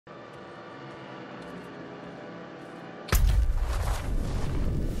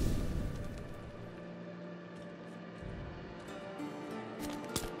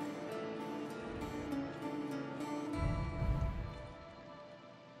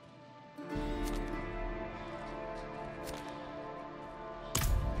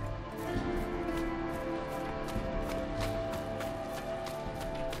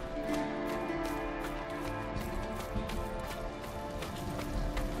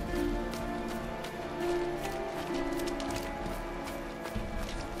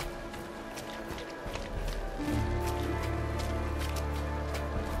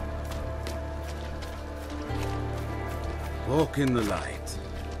walk in the light.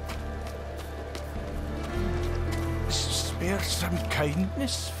 Spare some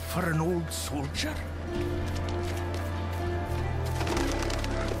kindness for an old soldier?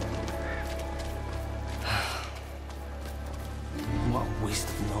 What a waste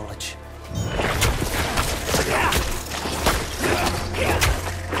of knowledge.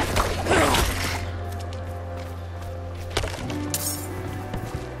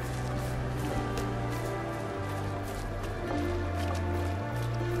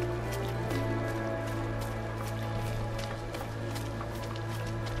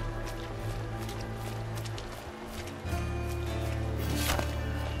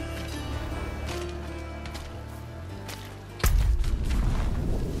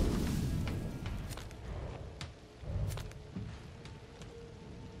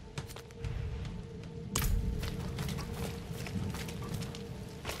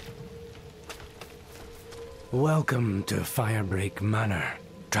 Welcome to Firebreak Manor,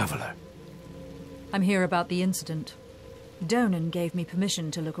 traveler. I'm here about the incident. Donan gave me permission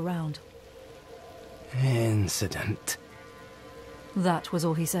to look around. Incident? That was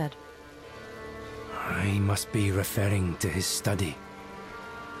all he said. I must be referring to his study.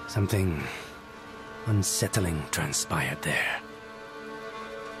 Something unsettling transpired there.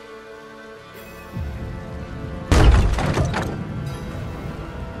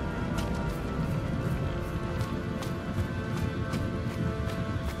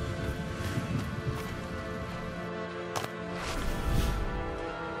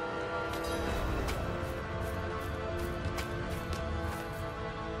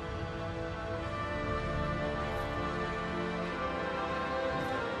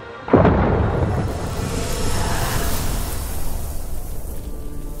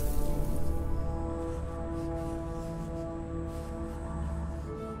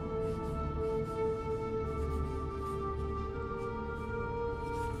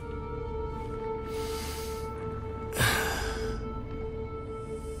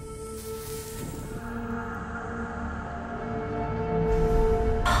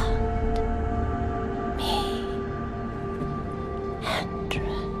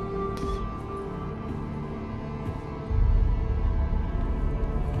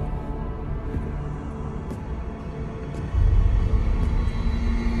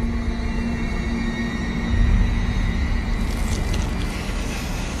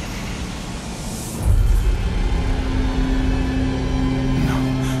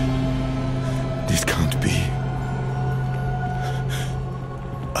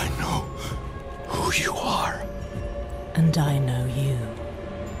 And I know you,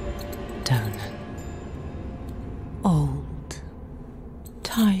 Donan. Old,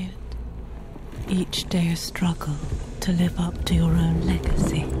 tired, each day a struggle to live up to your own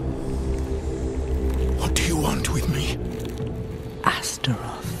legacy. What do you want with me?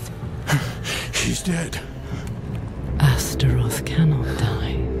 Astaroth. She's dead. Astaroth cannot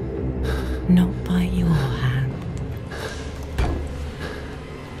die. Not by your hand.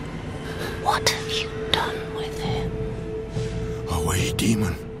 What have you done with him? Away,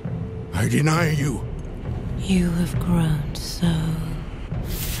 demon. I deny you. You have grown so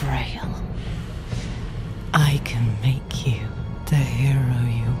frail. I can make you the hero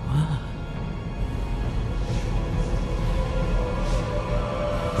you were.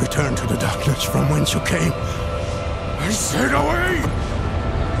 Return to the darkness from whence you came. I said away!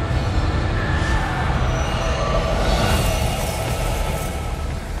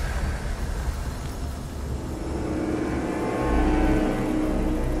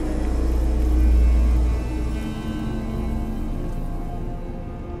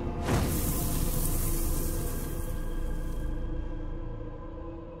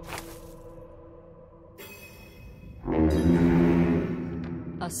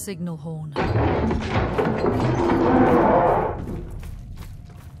 A signal horn.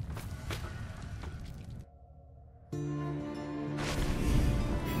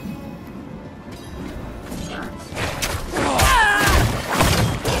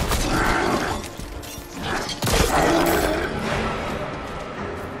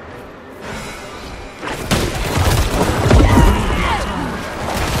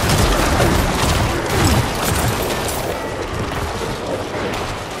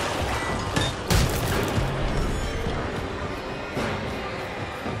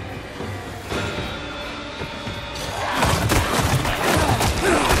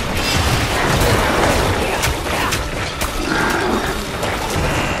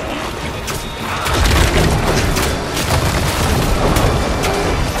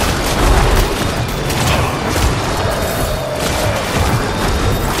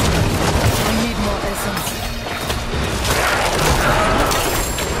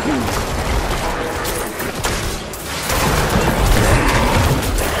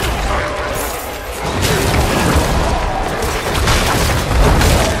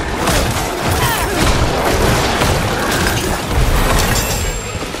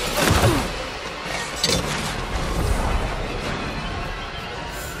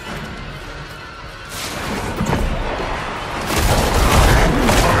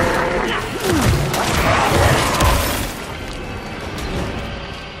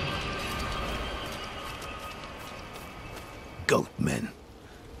 goat men.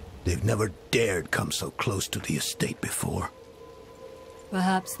 They've never dared come so close to the estate before.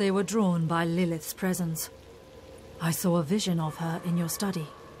 Perhaps they were drawn by Lilith's presence. I saw a vision of her in your study.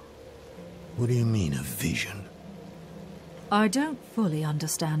 What do you mean, a vision? I don't fully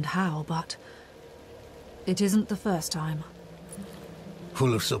understand how, but it isn't the first time.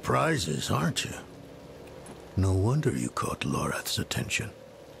 Full of surprises, aren't you? No wonder you caught Lorath's attention.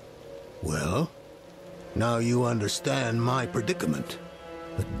 Well, now you understand my predicament.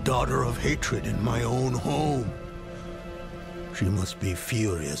 The daughter of hatred in my own home. She must be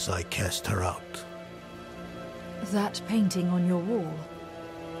furious I cast her out. That painting on your wall,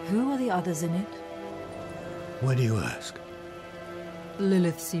 who are the others in it? Why do you ask?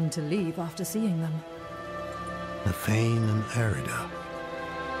 Lilith seemed to leave after seeing them. Nefane and Arida,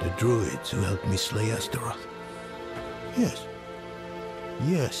 the druids who helped me slay Astaroth. Yes.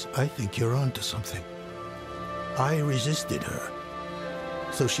 Yes, I think you're onto something. I resisted her,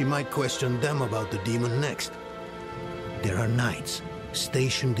 so she might question them about the demon next. There are knights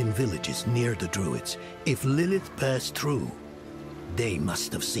stationed in villages near the druids. If Lilith passed through, they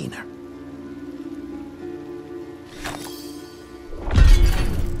must have seen her.